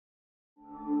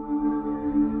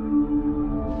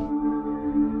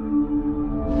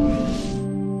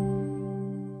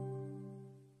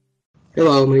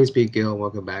Hello, my name is Pete Gill.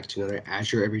 Welcome back to another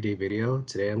Azure Everyday video.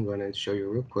 Today I'm going to show you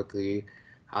real quickly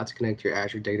how to connect your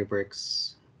Azure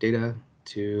Databricks data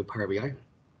to Power BI.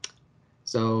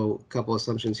 So a couple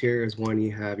assumptions here is one,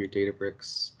 you have your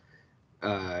Databricks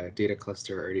data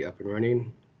cluster already up and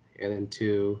running, and then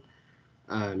two,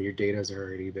 your data has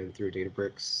already been through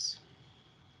Databricks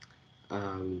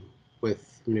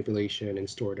with manipulation and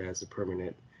stored as a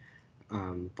permanent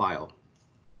file,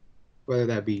 whether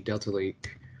that be Delta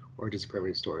Lake or just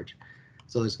permanent storage.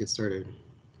 So let's get started.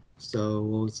 So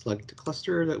we'll select the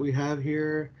cluster that we have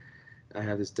here. I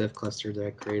have this dev cluster that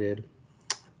I created.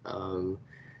 And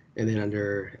then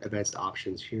under advanced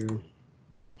options here,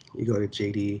 you go to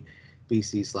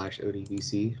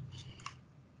JDBC/ODBC.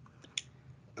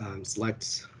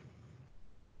 Select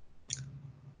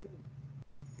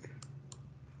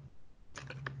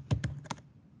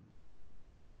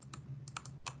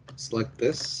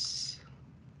this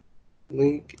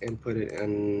link and put it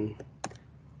in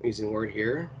using Word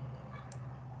here.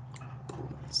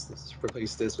 Let's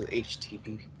replace this with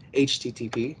HTTPS,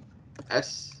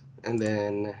 and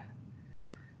then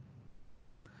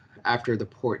after the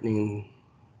port name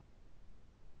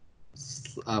 /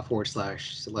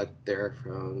 select there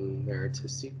from there to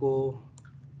SQL,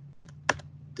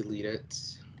 delete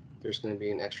it. There's going to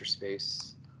be an extra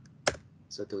space,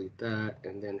 so delete that,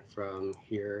 and then from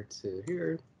here to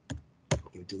here,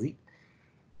 you delete.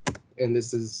 And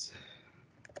this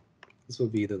will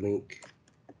be the link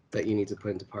that you need to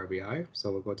put into Power BI.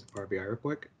 So we'll go to Power BI real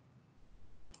quick.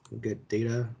 We'll get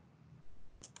data,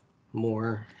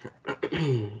 more,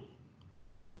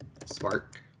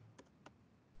 Spark.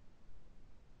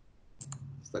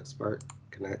 Select Spark,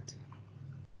 connect.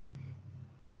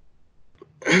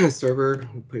 Server,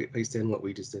 we paste in what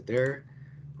we just did there.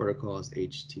 Protocol is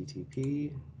HTTP,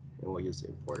 and we'll use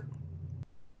import.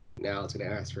 Now it's going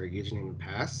to ask for a username and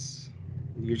pass.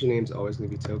 The username is always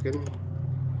going to be token.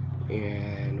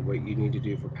 And what you need to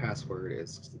do for password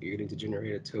is you need to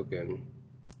generate a token.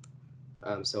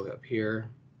 So up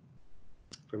here,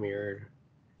 from your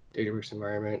Databricks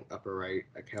environment, upper right,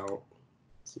 account,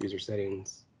 user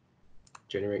settings,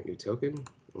 generate new token.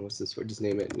 And what's this for? Just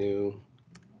name it new,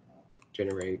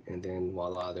 generate, and then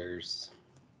voila, there's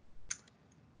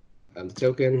the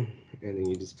token, and then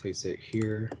you just place it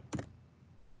here.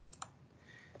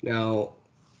 Now,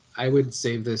 I would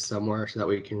save this somewhere so that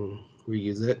way you can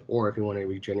reuse it, or if you want to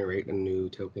regenerate a new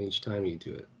token each time, you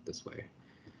do it this way.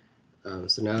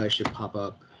 So now it should pop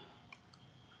up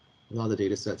with all the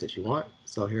data sets that you want.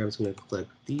 So here I'm just going to click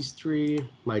these three,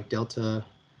 my Delta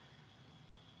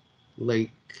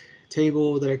Lake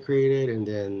table that I created, and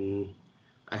then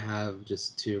I have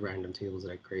just two random tables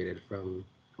that I created from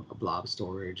a blob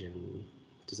storage and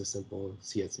just a simple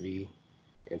CSV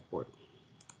import.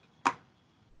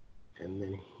 And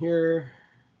then here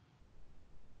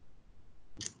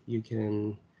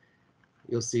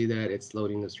you'll see that it's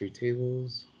loading those three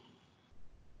tables.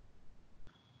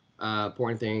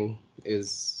 Important thing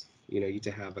is you need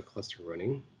to have a cluster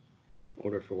running in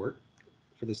order for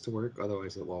this to work,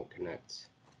 otherwise it won't connect.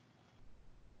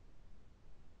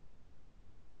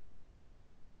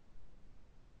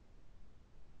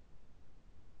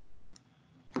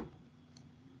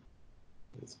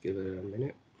 Let's give it a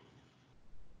minute.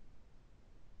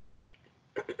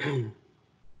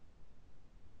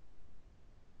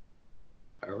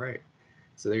 All right,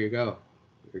 so there you go.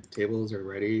 Your tables are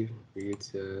ready for you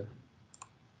to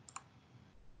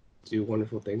do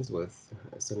wonderful things with.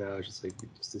 So now it's just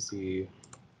to see.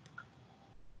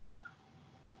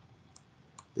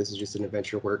 This is just an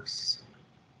Adventure Works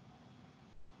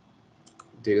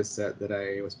data set that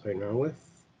I was playing around with.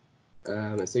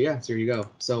 And so yeah, so here you go.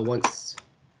 So once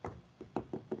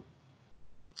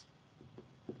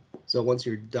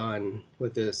you're done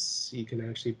with this, you can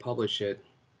actually publish it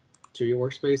to your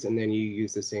workspace, and then you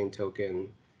use the same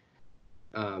token,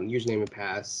 username and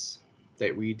pass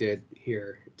that we did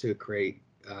here to create,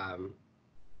 to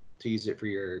use it for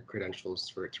your credentials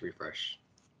for it to refresh.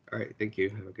 All right, thank you.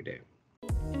 Have a good day.